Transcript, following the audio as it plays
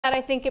And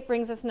I think it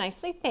brings us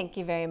nicely, thank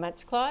you very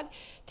much, Claude,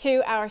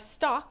 to our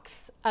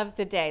stocks of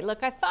the day.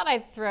 Look, I thought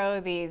I'd throw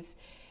these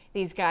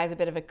guys a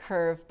bit of a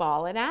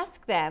curveball and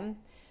ask them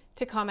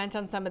to comment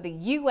on some of the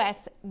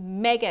US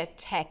mega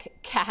tech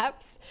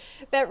caps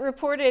that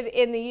reported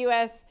in the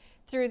US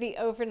through the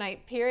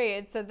overnight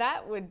period. So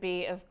that would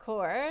be, of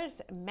course,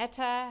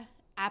 Meta,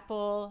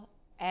 Apple,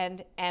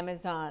 and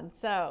Amazon.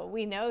 So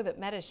we know that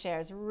Meta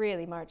shares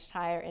really marched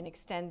higher in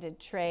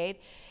extended trade,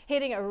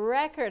 hitting a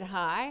record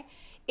high.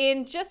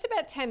 In just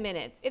about 10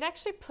 minutes, it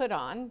actually put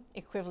on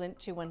equivalent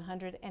to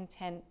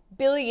 $110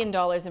 billion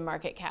in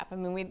market cap. I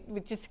mean, we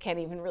just can't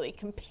even really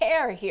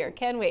compare here,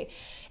 can we?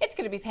 It's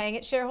going to be paying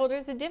its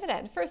shareholders a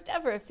dividend, first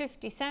ever of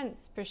 50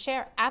 cents per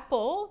share.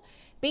 Apple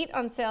beat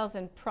on sales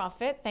and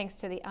profit thanks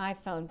to the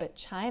iPhone, but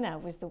China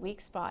was the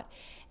weak spot.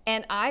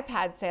 And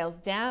iPad sales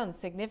down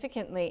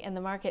significantly, and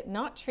the market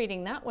not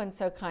treating that one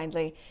so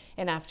kindly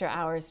in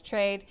after-hours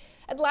trade.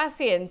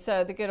 Atlassian,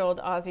 so the good old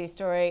Aussie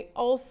story,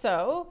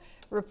 also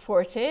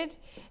reported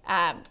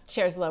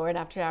shares lower in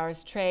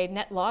after-hours trade.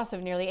 Net loss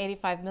of nearly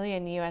 85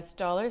 million US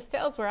dollars.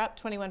 Sales were up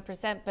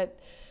 21%, but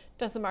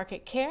does the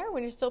market care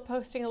when you're still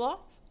posting a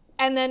loss?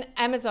 And then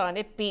Amazon,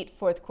 it beat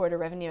fourth quarter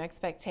revenue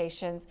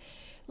expectations.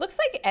 Looks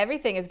like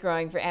everything is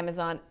growing for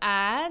Amazon.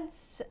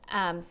 Ads,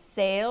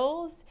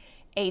 sales,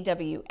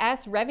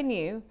 AWS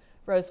revenue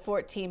rose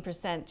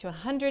 14% to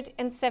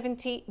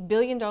 $170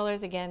 billion,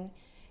 again,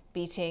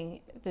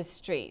 beating the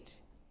street.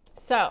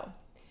 So,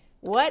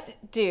 what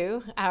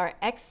do our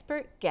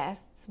expert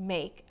guests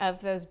make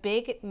of those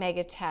big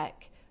mega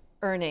tech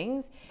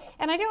earnings?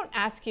 And I don't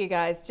ask you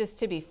guys just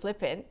to be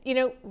flippant. You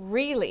know,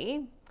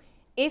 really,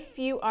 if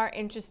you are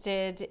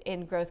interested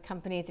in growth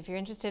companies, if you're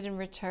interested in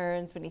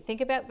returns, when you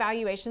think about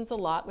valuations a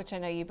lot, which I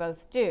know you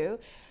both do,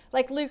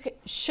 like Luke,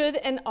 should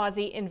an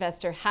Aussie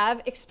investor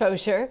have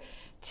exposure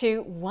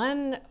to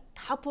one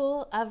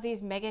couple of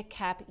these mega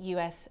cap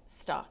US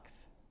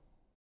stocks?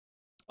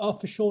 Oh,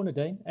 for sure,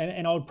 Nadine.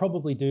 And I would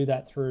probably do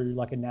that through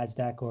like a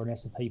NASDAQ or an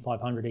S&P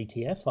 500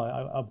 ETF.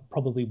 I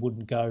probably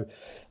wouldn't go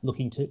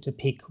looking to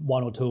pick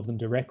one or two of them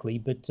directly.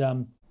 But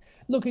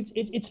look,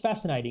 it's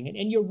fascinating.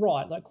 And you're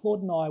right. Like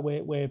Claude and I,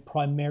 we're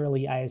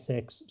primarily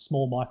ASX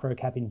small micro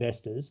cap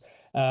investors.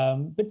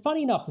 But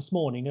funny enough, this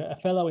morning, a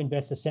fellow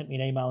investor sent me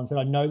an email and said,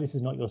 I know this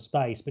is not your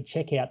space, but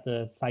check out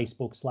the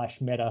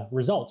Facebook/Meta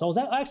results.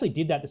 I actually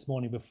did that this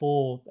morning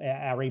before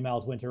our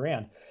emails went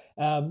around.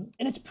 And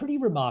it's pretty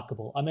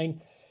remarkable. I mean,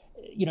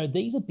 you know,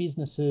 these are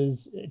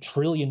businesses,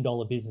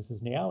 trillion-dollar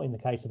businesses now, in the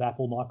case of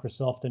Apple,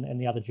 Microsoft, and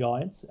the other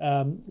giants,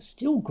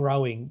 still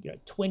growing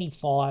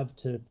 25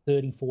 to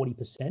 30,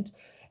 40%.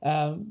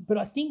 But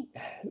I think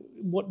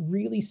what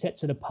really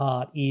sets it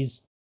apart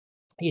is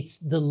it's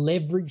the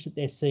leverage that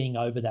they're seeing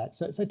over that.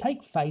 So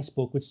take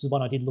Facebook, which is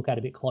one I did look at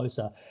a bit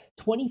closer,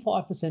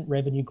 25%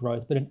 revenue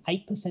growth, but an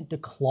 8%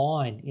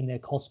 decline in their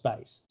cost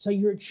base. So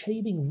you're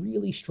achieving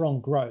really strong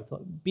growth,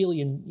 like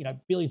billions and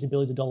billions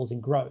of dollars in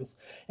growth,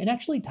 and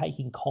actually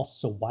taking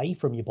costs away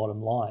from your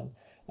bottom line.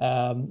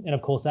 And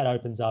of course, that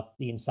opens up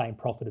the insane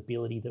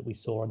profitability that we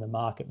saw in the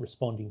market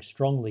responding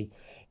strongly.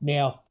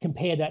 Now,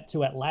 compare that to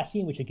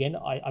Atlassian, which again,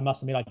 I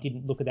must admit, I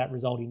didn't look at that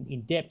result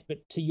in depth,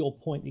 but to your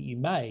point that you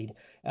made,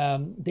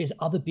 there's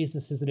other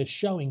businesses that are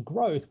showing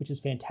growth, which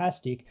is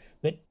fantastic,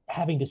 but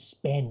having to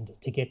spend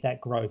to get that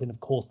growth. And of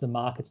course, the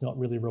market's not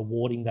really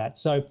rewarding that.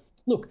 So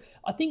look,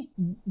 I think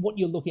what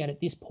you're looking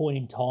at this point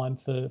in time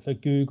for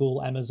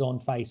Google, Amazon,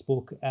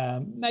 Facebook,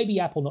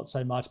 maybe Apple not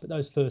so much, but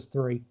those first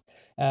three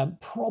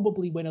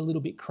probably went a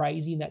little bit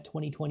crazy in that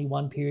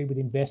 2021 period with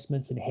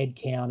investments and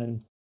headcount,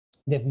 and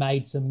they've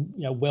made some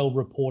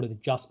well-reported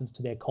adjustments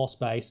to their cost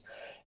base.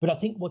 But I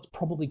think what's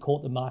probably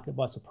caught the market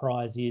by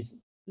surprise is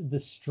the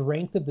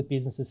strength of the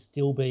businesses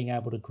still being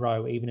able to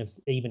grow even as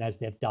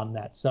they've done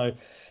that. So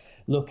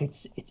look,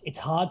 it's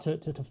hard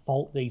to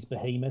fault these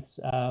behemoths,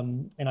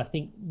 and I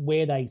think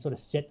where they sort of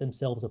set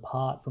themselves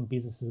apart from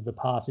businesses of the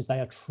past is they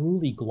are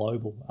truly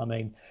global. I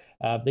mean,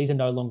 these are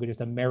no longer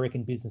just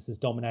American businesses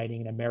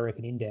dominating an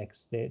American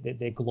index.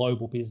 They're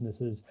global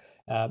businesses,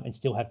 and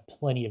still have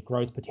plenty of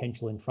growth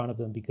potential in front of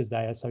them because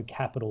they are so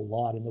capital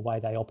light in the way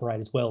they operate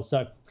as well.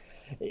 So,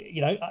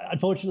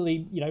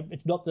 unfortunately,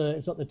 it's not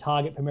the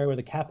target primarily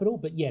with the capital,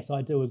 but yes,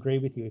 I do agree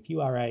with you. If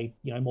you are a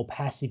more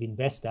passive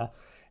investor,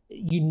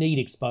 you need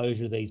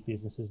exposure to these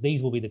businesses.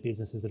 These will be the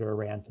businesses that are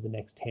around for the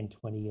next 10,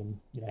 20, and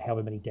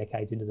however many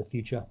decades into the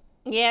future.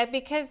 Yeah,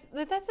 because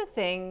that's the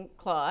thing,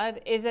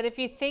 Claude, is that if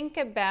you think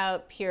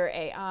about pure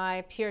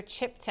AI, pure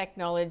chip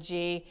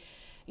technology,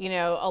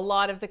 a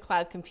lot of the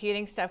cloud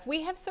computing stuff,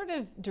 we have sort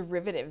of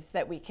derivatives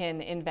that we can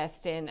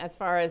invest in as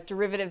far as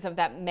derivatives of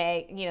that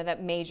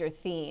that major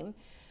theme.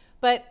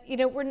 But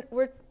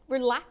we're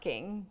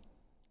lacking,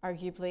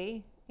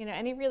 arguably,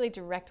 any really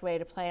direct way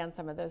to play on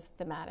some of those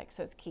thematics,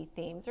 those key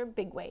themes, or a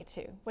big way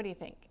too. What do you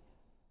think?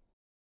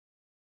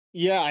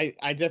 Yeah,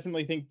 I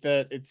definitely think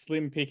that it's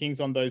slim pickings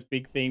on those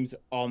big themes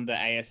on the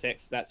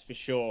ASX, that's for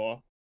sure.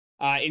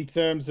 In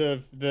terms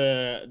of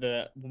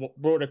the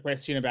broader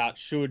question about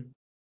should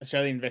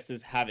Australian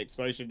investors have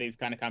exposure to these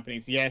kind of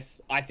companies?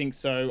 Yes, I think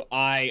so.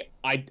 I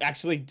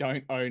actually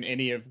don't own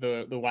any of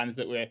the ones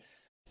that we're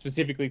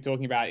specifically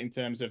talking about in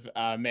terms of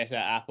Meta,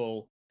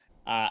 Apple,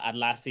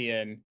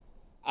 Atlassian,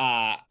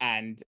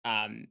 and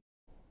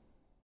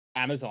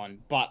Amazon,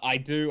 but I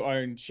do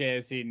own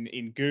shares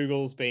in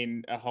Google's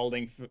been a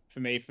holding for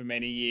me for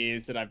many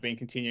years that I've been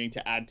continuing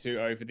to add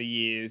to over the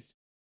years.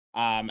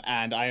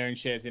 And I own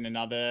shares in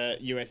another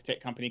US tech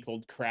company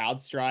called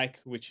CrowdStrike,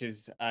 which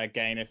is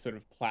again a sort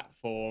of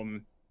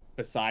platform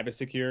for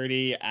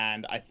cybersecurity.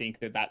 And I think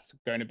that that's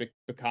going to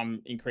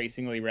become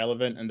increasingly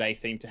relevant, and they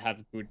seem to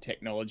have good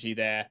technology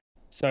there.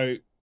 So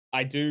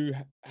I do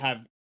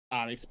have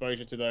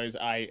exposure to those.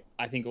 I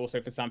think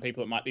also for some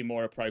people it might be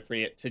more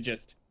appropriate to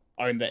just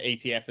own the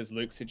ETF as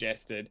Luke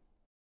suggested.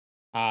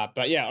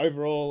 But yeah,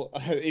 overall,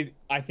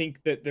 I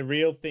think that the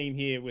real theme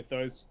here with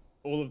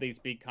all of these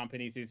big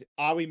companies is,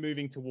 are we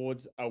moving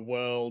towards a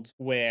world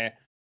where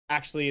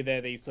actually they're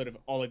these sort of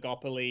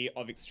oligopoly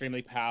of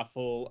extremely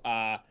powerful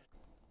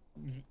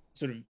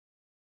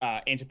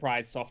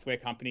enterprise software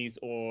companies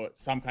or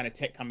some kind of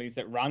tech companies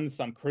that run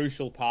some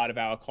crucial part of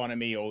our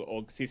economy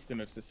or system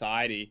of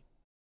society,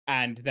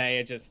 and they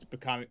are just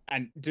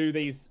do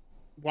these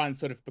one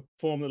sort of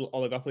form little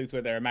oligopolies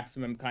where there are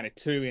maximum kind of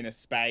two in a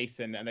space,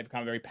 and they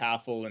become very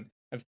powerful, and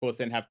of course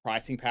then have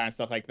pricing power and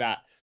stuff like that.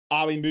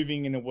 Are we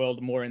moving in a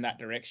world more in that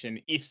direction?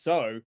 If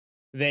so,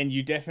 then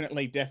you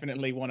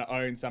definitely want to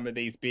own some of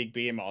these big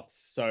behemoths.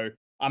 So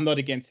I'm not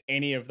against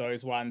any of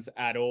those ones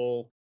at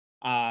all.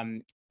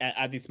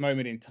 At this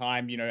moment in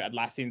time,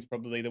 Atlassian's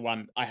probably the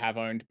one I have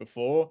owned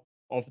before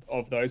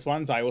of those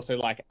ones. I also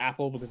like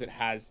Apple because it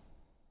has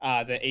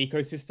the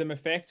ecosystem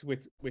effect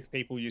with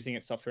people using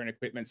its software and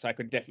equipment. So I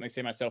could definitely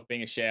see myself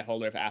being a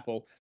shareholder of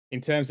Apple.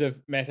 In terms of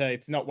Meta,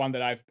 it's not one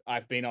that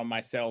I've been on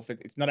myself.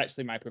 It's not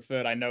actually my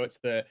preferred. I know it's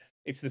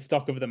the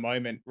stock of the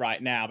moment right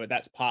now, but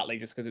that's partly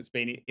just because it's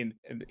been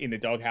in the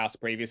doghouse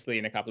previously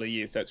in a couple of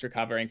years, so it's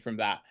recovering from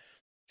that.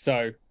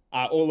 So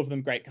all of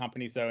them great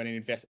companies though,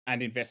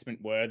 and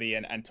investment worthy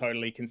and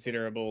totally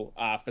considerable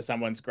for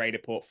someone's greater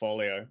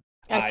portfolio.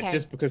 Okay.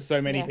 Just because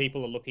so many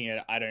people are looking at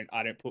it,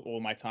 I don't put all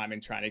my time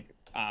in trying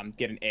to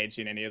get an edge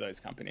in any of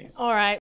those companies. All right.